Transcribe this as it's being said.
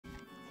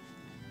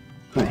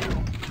Hi,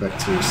 back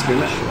to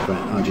Skirmish by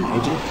Argent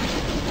Agent.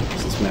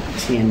 This is map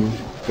 10,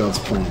 God's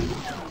Plan.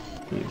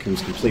 And it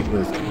comes complete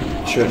with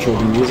church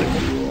organ music.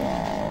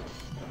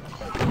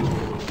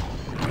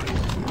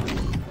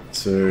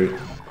 So,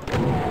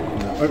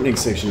 the opening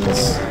section of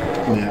this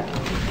map,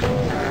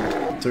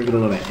 don't get a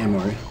lot of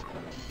ammo.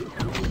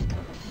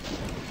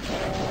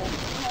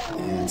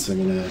 And so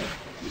I'm going to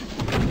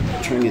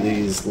try and get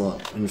these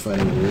lot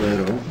infighting a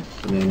little,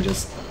 and then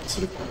just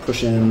sort of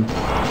push in.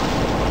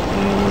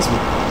 And there's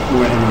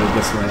more ammo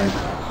this way,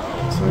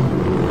 so I can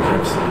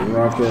grab some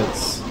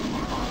rockets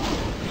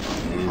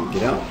and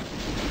get out.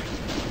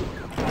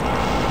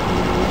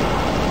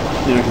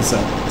 And then I can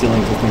start dealing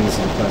with things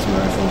like plasma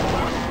rifle.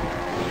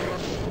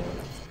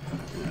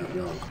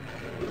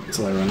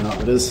 Until I run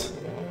out, it is.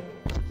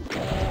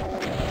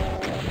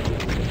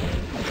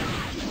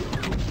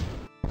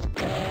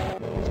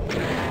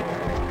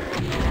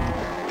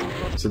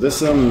 So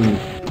this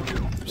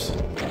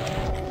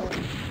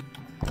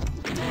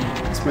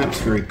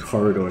map's very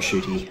corridor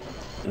shooty,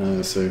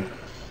 so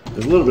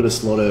there's a little bit of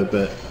slaughter,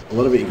 but a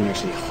lot of it you can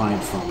actually hide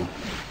from.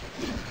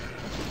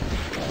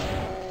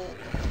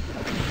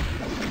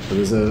 But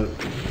there's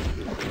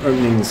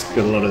opening's got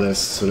a lot of this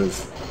sort of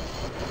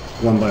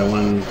one by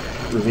one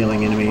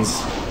revealing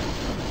enemies.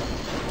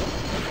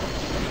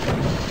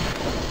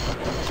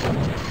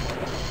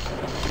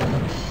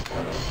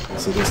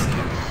 So just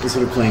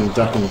sort of playing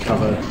duck and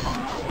cover.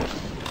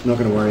 Not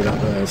going to worry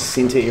about the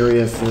center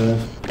area for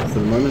the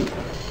moment.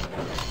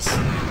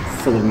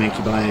 Full of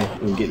Macubi,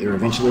 we'll get there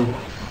eventually.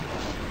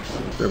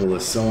 Grab all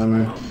this cell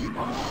ammo.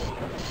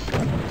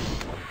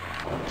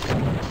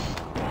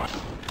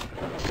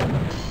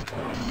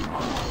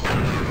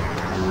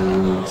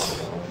 And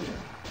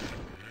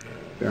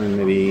Baron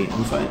maybe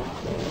infight.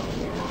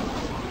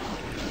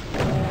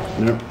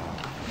 Nope.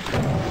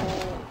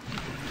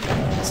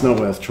 It's not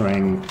worth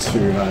trying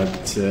too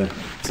hard to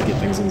get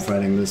things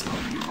infighting. There's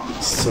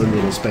so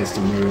little space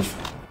to move.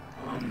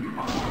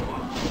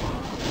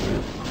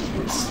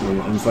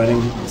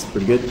 Infighting, that's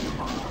pretty good.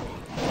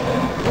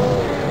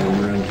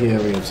 And around here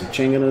we have some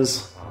chain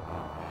gunners.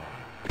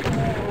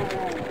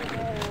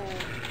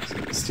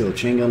 Steal a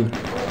chain gun.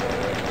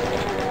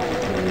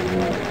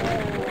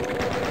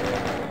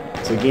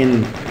 So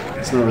again,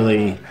 it's not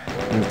really, you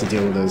don't have to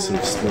deal with those sort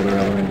of slaughter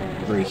element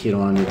very head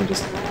on, you can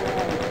just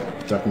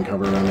duck and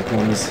cover around the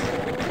corners.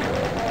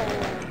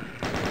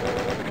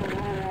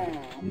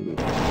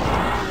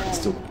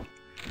 Still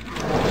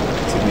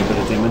taking a bit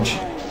of damage.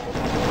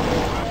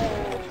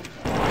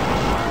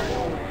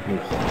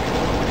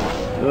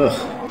 Ugh.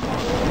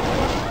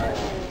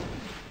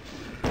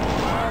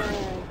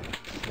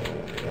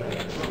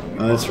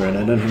 Oh, that's right,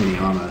 I don't have any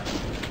armor.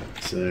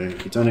 So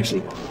you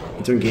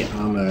don't get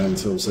armor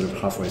until sort of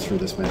halfway through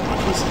this map,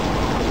 which is a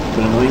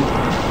bit annoying.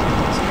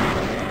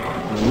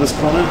 So, in this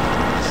corner,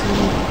 some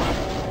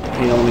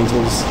paint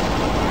elementals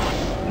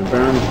and a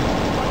Baron.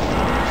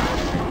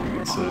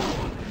 So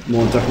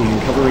more ducking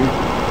and covering.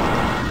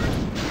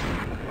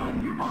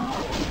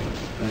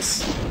 Nice.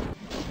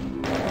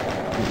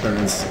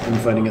 Baron's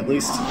infighting at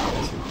least. So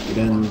get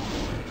in,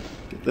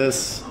 get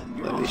this,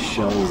 get these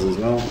shells as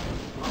well.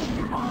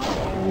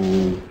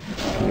 Can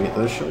I get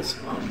those shells?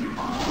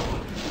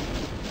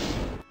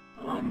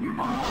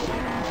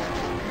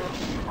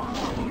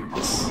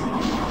 Yes.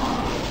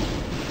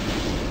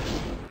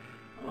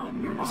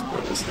 Let's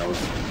grab this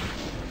health.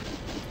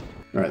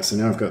 Alright, so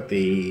now I've got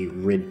the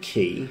red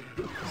key.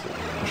 So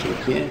push it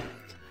up here.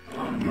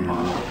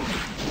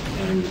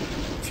 And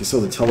if you saw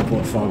the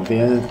teleport fog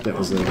there, that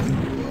was a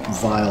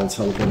vial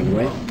teleporting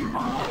away.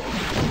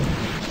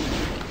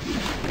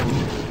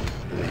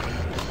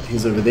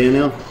 He's over there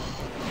now.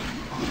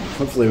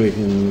 Hopefully we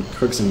can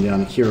coax him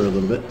down here a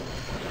little bit.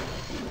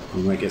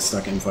 We might get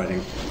stuck in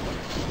fighting.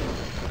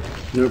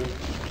 Nope.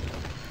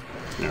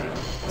 Alright,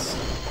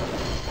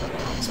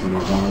 let's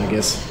move on, I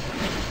guess.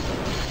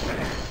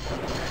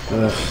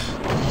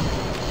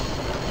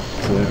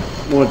 So,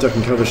 more duck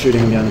and cover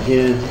shooting down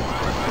here.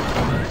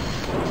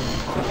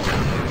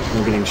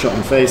 We're getting shot in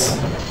the face.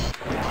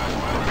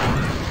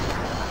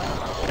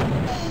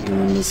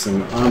 And there's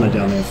some armor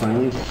down there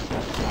finally.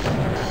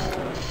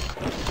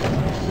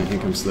 And here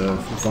comes the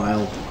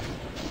vial.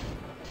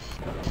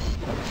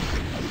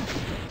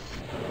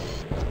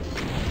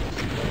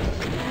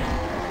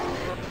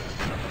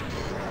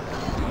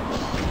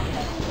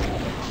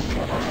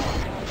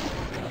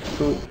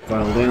 Cool,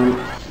 vial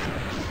down.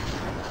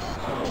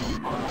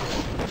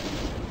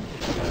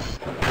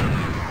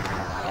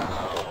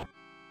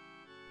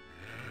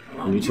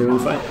 You two in the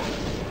fight?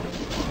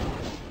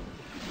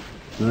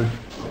 No?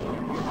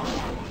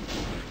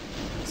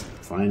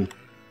 Fine.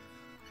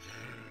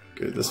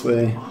 Go this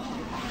way.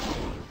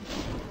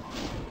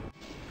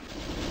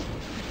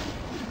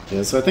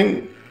 Yeah, so I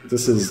think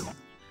this is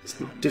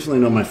definitely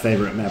not my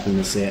favorite map in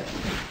the set.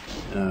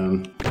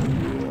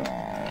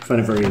 I find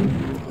it very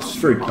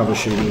cover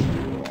shooty.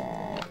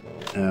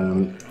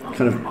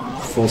 Kind of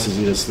forces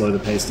you to slow the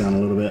pace down a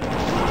little bit. It's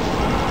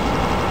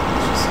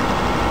just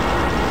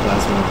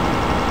plasma.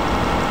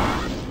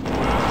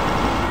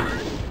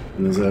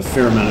 And there's a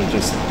fair amount of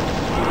just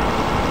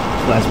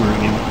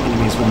plasmaing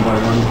enemies one by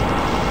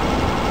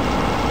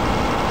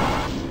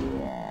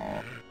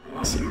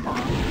one. So,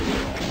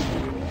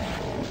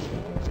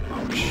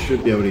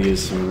 should be able to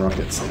use some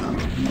rockets now.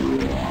 Did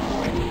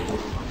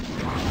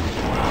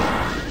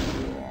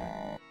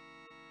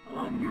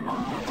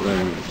I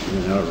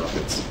run out of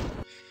rockets?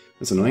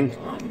 That's annoying.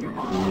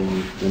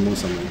 Then more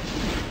something.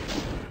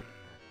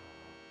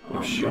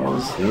 Oh,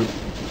 shells? Nope.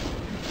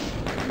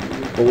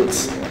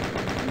 Bullets.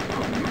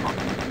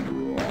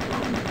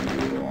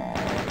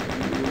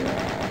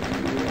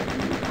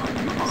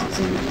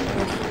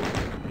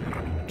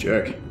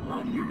 Jerk.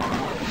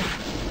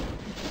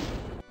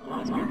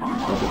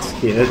 Rockets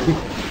here.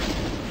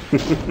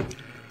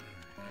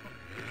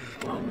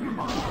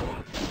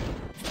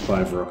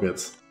 5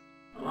 rockets.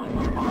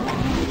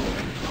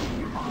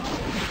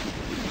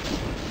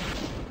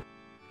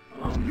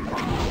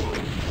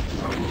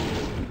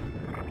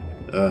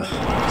 Just gonna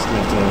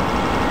have to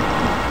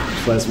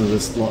plasma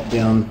this lot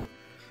down.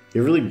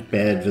 You have really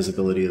bad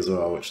visibility as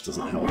well, which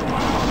doesn't help.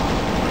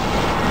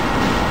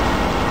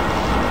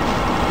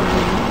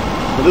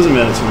 It doesn't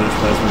matter too much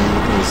plasma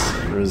ammo because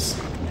there is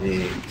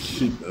a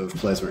heap of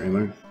plasma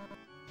ammo.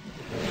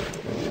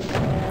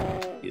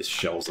 Use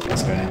shells on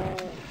this guy.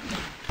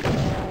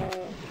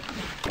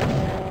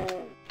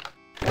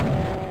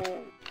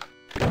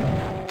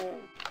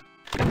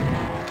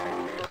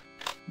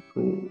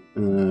 Cool.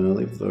 I'll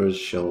leave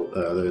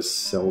those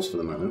cells for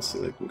the moment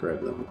so they can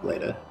grab them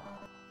later.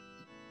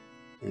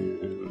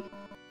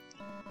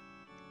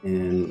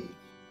 And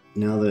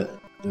now that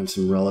I have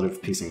some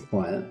relative peace and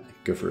quiet, I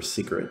can go for a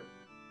secret,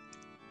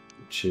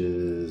 which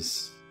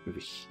is over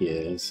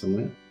here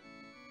somewhere.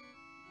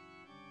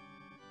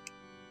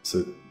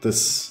 So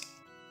this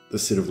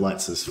set of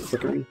lights is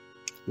flickering.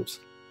 Oops.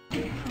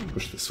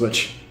 Push the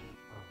switch,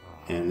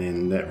 and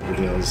then that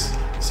reveals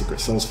secret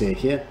soul sphere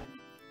here.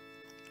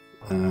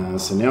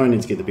 So now I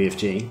need to get the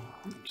BFG,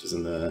 which is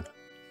in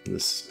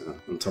this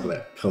on top of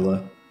that pillar.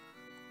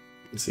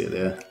 You can see it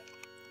there.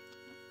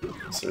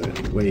 So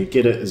the way you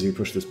get it is you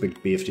push this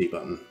big BFG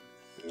button.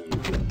 And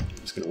I'm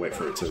just going to wait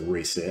for it to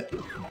reset.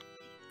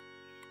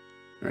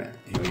 Alright,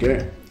 here we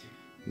go.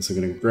 And so I'm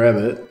going to grab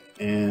it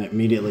and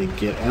immediately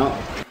get out,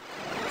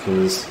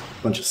 because a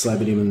bunch of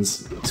cyber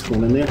demons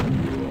spawn in there.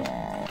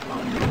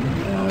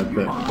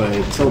 But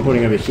by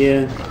teleporting over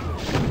here,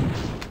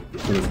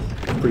 kind of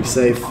pretty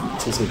safe.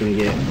 It's also going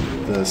to get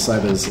the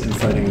cybers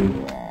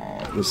infighting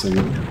with some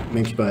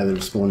Mancubi that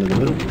have spawned in the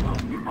middle.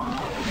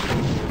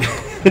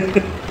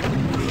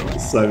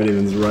 Cyber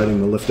demons riding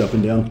the lift up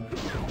and down.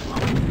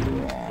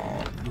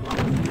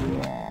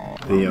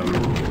 The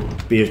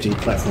BFG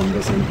platform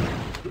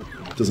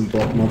doesn't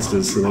block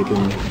monsters, so they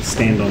can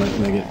stand on it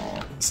and they get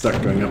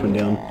stuck going up and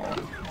down.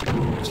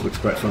 Which looks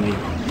quite funny.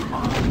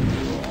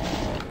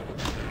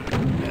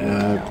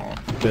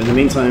 But in the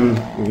meantime,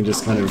 we can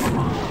just kind of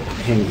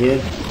hang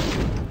here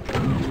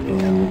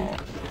and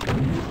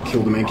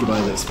kill the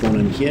Mancubi that spawn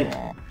in here.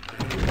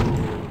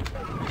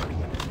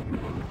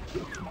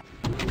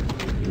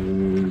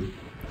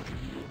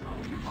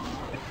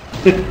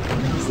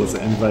 There's lots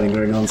of infighting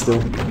going on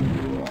still.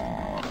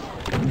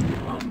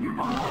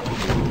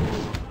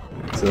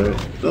 So,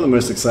 not the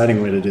most exciting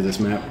way to do this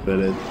map, but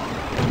it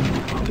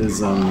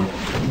is a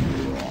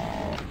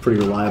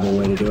pretty reliable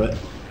way to do it.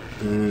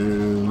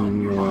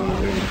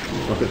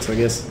 Rockets, I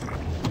guess.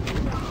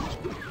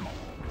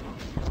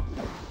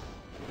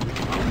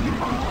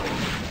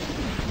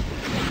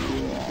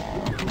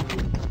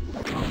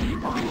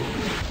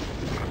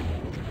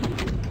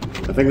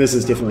 I think this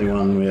is definitely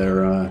one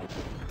where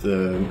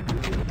the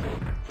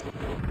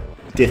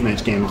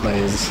deathmatch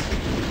gameplay is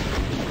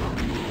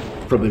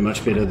probably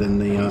much better than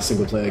the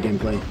single player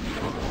gameplay.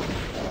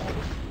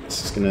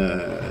 Just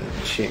gonna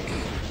check.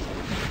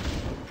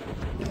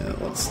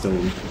 Yeah, it's still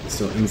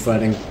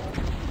infighting.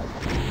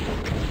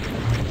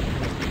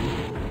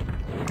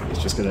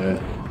 It's just gonna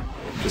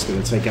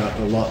take out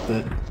a lot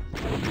that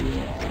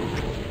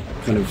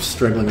kind of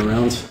struggling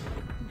around.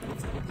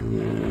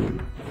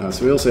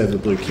 So we also have the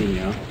blue key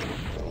now.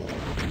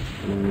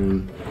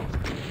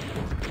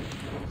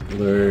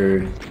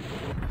 Although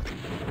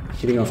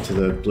heading off to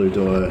the blue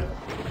door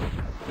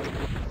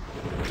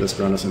just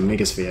grant us a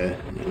megasphere,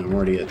 and I'm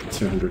already at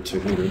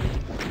 200.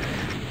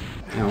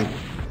 Ow.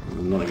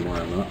 Not anymore,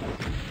 I'm not.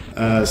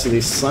 So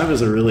these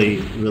cybers are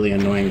really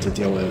annoying to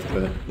deal with,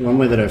 but one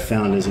way that I've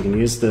found is you can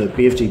use the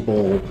BFG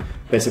ball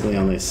basically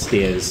on their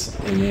stairs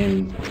and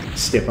then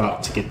step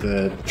up to get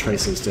the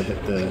tracers to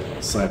hit the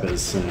cybers.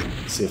 So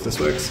see if this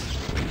works.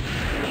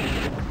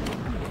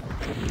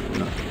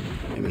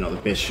 Maybe not the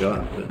best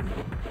shot, but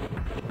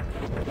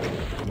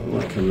I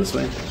might come this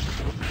way.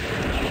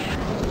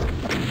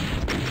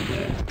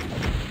 Yeah.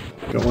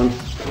 Got one.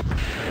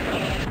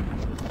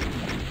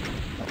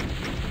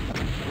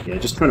 Yeah,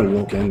 just trying to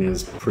walk in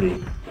is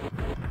pretty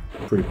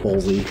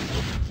ballsy.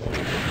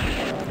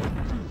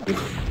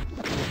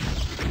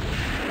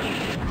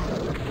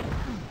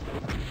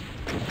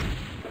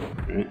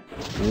 Alright,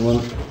 another one.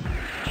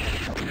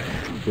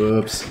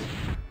 Whoops.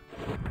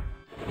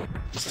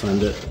 Just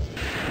timed it.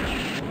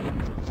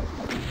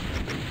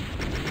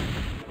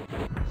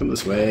 Come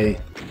this way.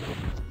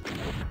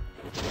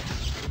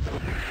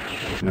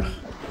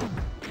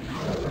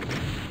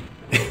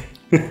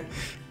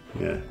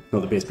 Yeah,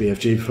 not the best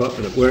BFG plot,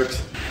 but it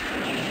worked.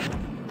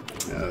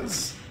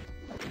 Let's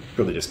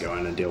probably just go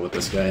in and deal with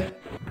this guy.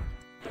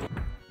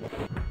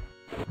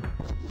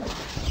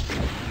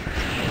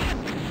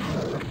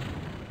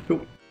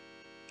 Cool.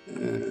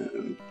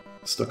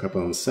 Stock up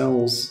on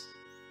cells.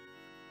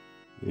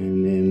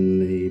 And then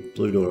the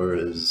blue door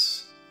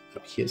is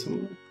up here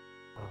somewhere.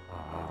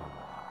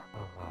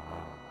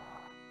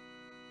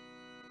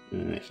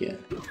 Here.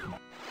 Let's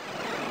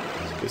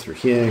go through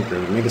here,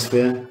 grab a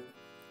megasphere.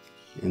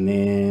 And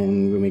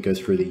then when we go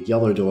through the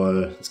yellow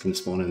door, it's going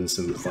to spawn in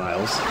some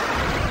vials.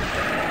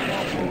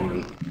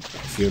 And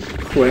if you're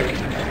quick...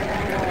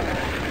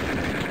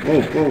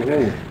 Whoa, whoa,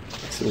 whoa!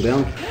 Settle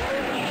down.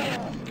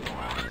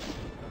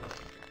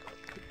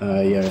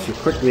 Yeah, if you're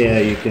quick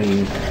there, you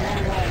can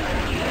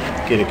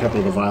get a couple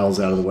of the vials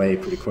out of the way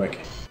pretty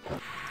quick.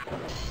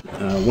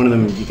 One of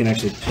them you can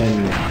actually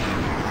pin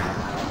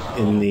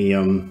in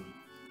the...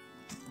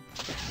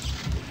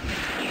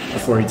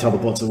 before he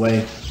teleports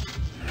away.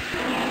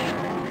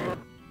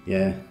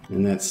 Yeah,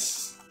 and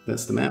that's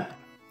the map.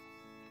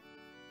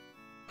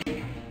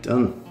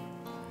 Done.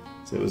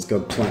 So it was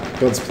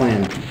God's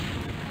plan.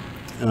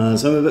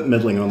 So I'm a bit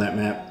middling on that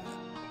map.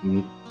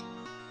 I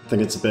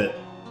think it's a bit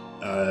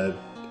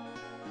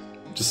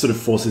just sort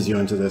of forces you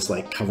into this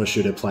like cover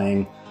shooter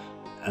playing,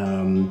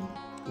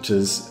 which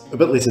is a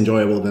bit less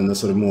enjoyable than the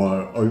sort of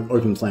more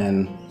open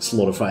plan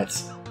slaughter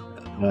fights.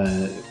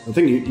 I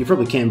think you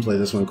probably can play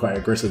this one quite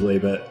aggressively,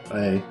 but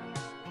I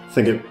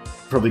think it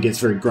probably gets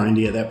very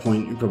grindy at that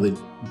point. You probably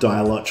die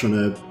a lot trying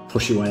to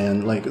push your way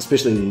in, like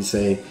especially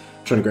say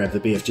trying to grab the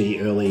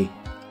BFG early.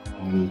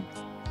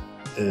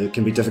 It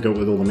can be difficult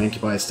with all the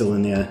Mancubi still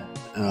in there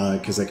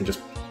because you can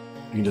just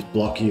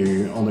block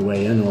you on the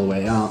way in or the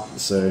way out.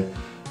 So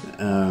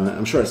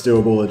I'm sure it's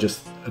doable. I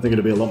think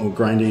it'll be a lot more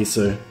grindy.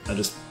 So I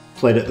just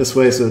played it this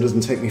way so it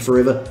doesn't take me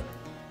forever.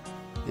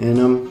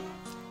 And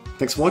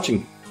thanks for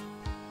watching.